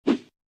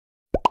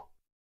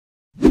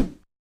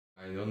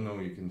I don't know,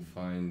 you can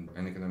find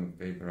an economic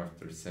paper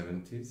after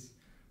 70s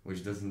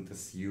which doesn't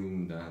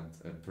assume that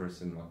a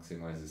person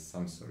maximizes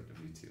some sort of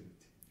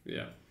utility.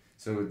 Yeah.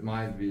 So it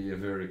might be a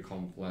very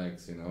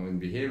complex, in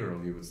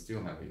behavioral you would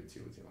still have a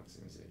utility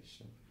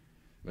maximization.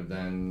 But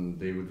then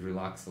they would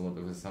relax a lot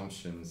of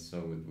assumptions, so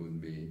it would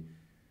be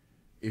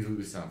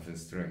something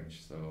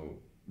strange. So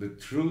the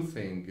true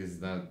thing is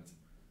that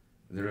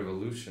the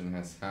revolution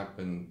has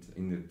happened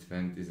in the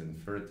 20s and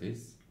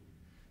 30s.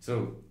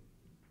 So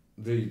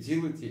the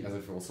utility as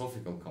a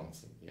philosophical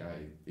concept,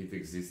 it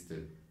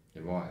existed a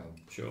while.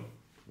 Sure.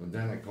 But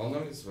then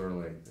economists were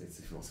like, it's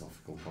a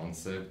philosophical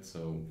concept,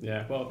 so...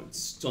 Yeah, well,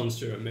 it's John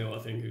Stuart Mill, I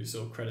think, who's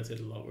sort of credited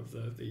a lot with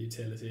the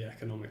utility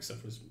economic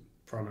stuff was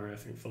primarily, I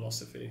think,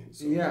 philosophy.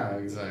 Yeah,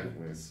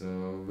 exactly.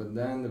 So, but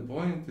then the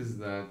point is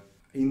that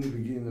in the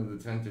beginning of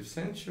the 20th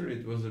century,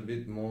 it was a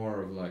bit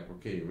more of like,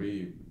 okay,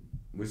 we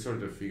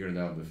sort of figured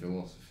out the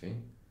philosophy,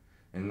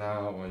 and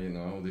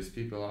now, these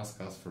people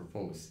ask us for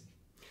policy.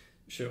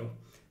 Sure.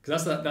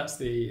 Because that's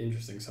the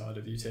interesting side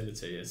of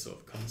utility as sort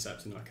of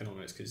concept in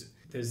economics, because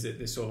there's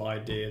this sort of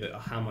idea that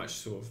how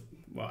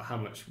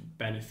much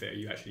benefit are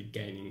you actually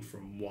gaining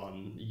from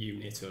one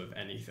unit of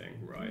anything,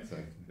 right?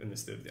 Exactly. And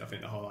I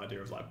think the whole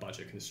idea of like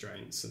budget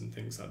constraints and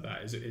things like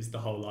that is the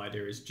whole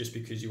idea is just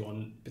because you are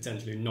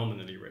potentially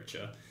nominally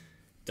richer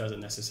doesn't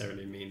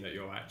necessarily mean that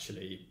you're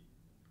actually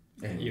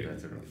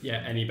better off.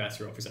 Yeah, any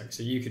better off, exactly.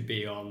 So you could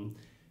be on,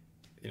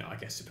 I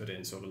guess to put it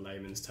in sort of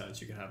layman's terms,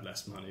 you can have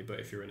less money, but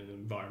if you're in an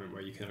environment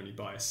where you can only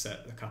buy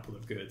a couple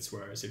of goods,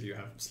 whereas if you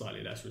have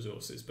slightly less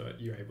resources, but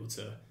you're able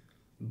to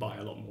buy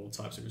a lot more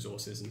types of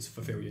resources and to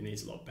fulfill your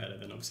needs a lot better,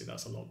 then obviously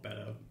that's a lot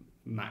better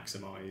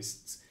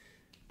maximized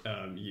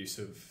use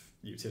of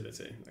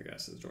utility, I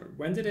guess.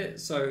 When did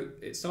it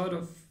started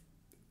off,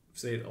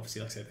 obviously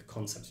like I say, the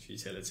concept of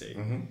utility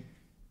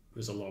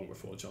was a long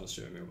before John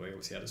Stuart Mill, but he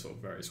obviously had a sort of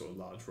very sort of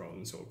large role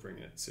in sort of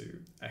bringing it to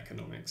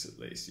economics, at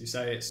least. You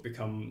say it's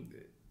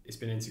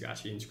been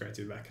actually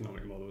integrated with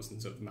economic models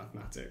and sort of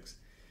mathematics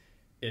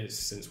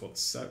since what,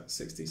 60s,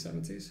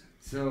 70s?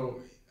 So,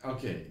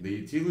 okay, the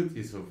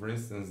utility, so for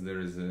instance, there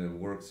is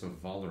works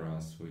of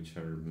Walras, which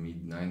are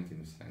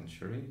mid-19th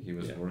century. He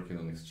was working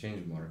on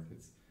exchange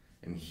markets,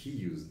 and he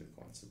used the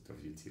concept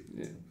of utility.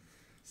 Yeah.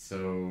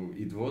 So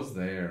it was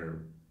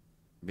there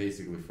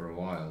basically for a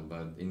while,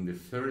 but in the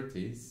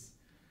 30s,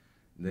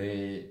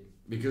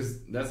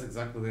 because that's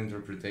exactly the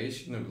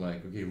interpretation of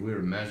like, okay,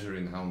 we're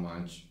measuring how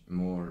much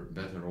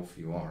better off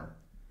you are,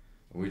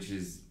 which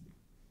is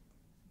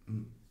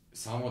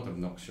somewhat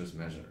obnoxious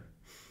measure.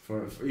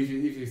 If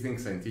you think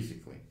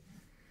scientifically,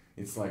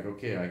 it's like,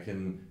 okay, I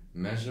can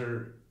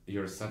measure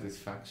your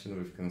satisfaction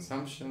with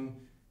consumption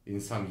in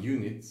some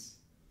units,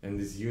 and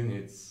these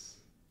units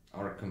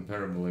are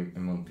comparable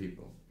among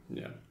people.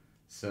 Yeah.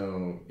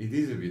 So it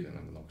is a bit an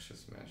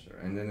obnoxious measure.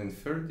 And then in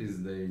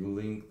 30s, they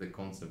link the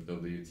concept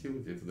of the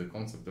utility to the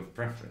concept of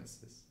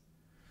preferences.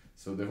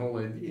 So the whole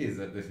idea is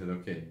that they said,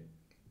 okay,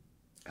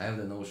 I have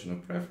the notion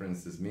of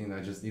preferences, meaning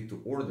I just need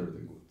to order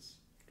the goods.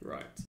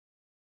 Right.